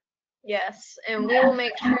 Yes, and we will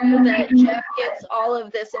make sure that Jeff gets all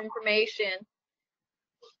of this information.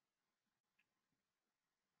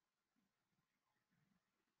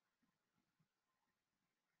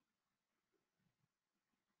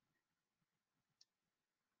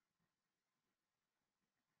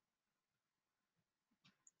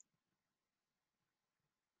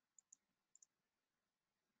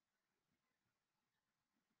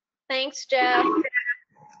 Thanks, Jeff.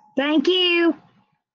 Thank you.